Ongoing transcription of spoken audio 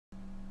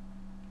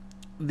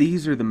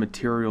These are the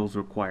materials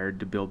required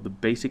to build the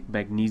basic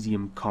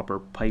magnesium copper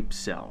pipe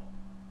cell.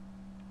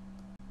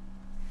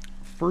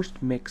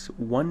 First mix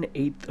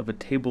 1/8 of a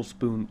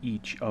tablespoon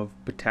each of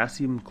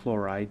potassium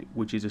chloride,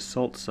 which is a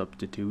salt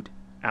substitute,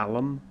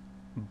 alum,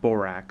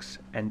 borax,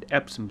 and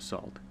Epsom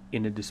salt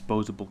in a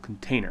disposable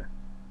container.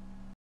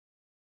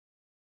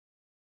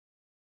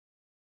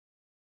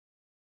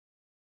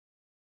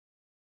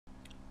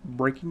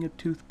 Breaking a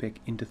toothpick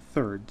into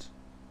thirds,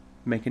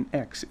 make an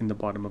X in the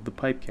bottom of the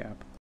pipe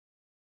cap.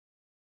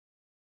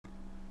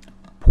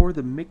 Pour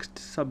the mixed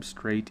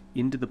substrate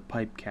into the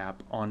pipe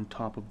cap on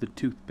top of the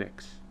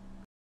toothpicks.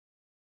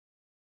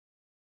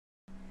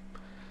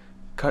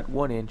 Cut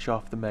 1 inch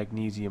off the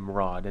magnesium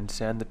rod and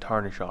sand the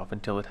tarnish off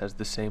until it has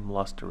the same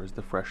luster as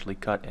the freshly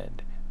cut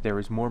end. There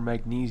is more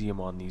magnesium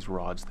on these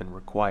rods than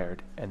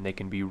required, and they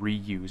can be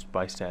reused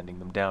by sanding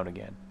them down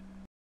again.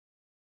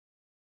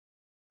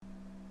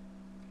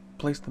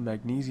 Place the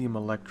magnesium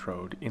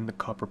electrode in the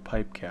copper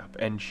pipe cap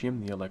and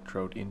shim the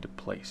electrode into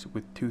place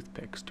with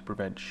toothpicks to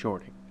prevent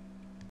shorting.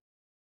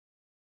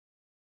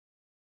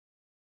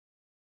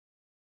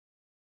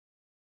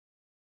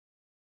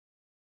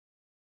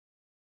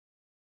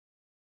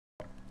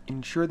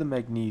 Ensure the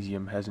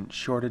magnesium hasn't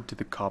shorted to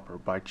the copper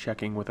by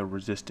checking with a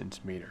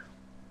resistance meter.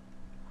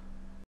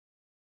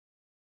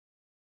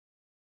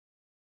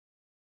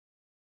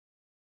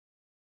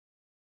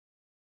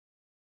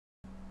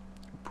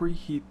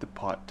 Preheat the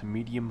pot to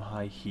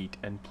medium-high heat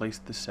and place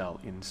the cell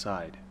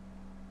inside.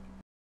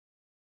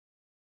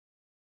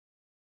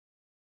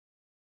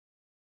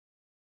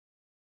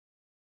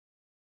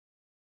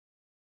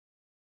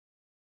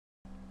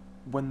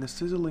 When the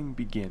sizzling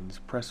begins,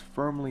 press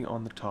firmly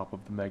on the top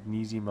of the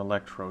magnesium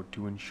electrode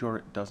to ensure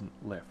it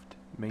doesn't lift.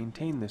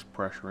 Maintain this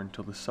pressure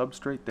until the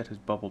substrate that has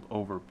bubbled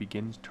over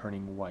begins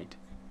turning white.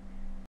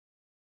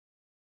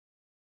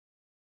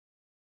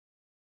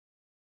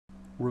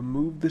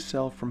 Remove the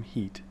cell from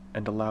heat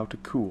and allow to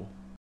cool.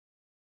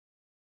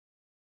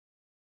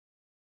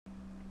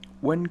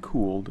 When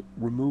cooled,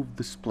 remove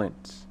the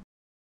splints.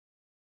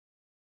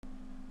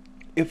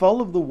 If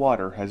all of the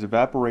water has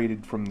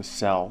evaporated from the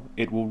cell,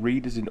 it will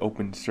read as an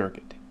open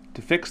circuit.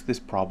 To fix this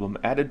problem,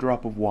 add a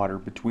drop of water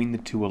between the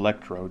two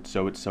electrodes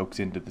so it soaks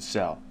into the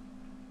cell.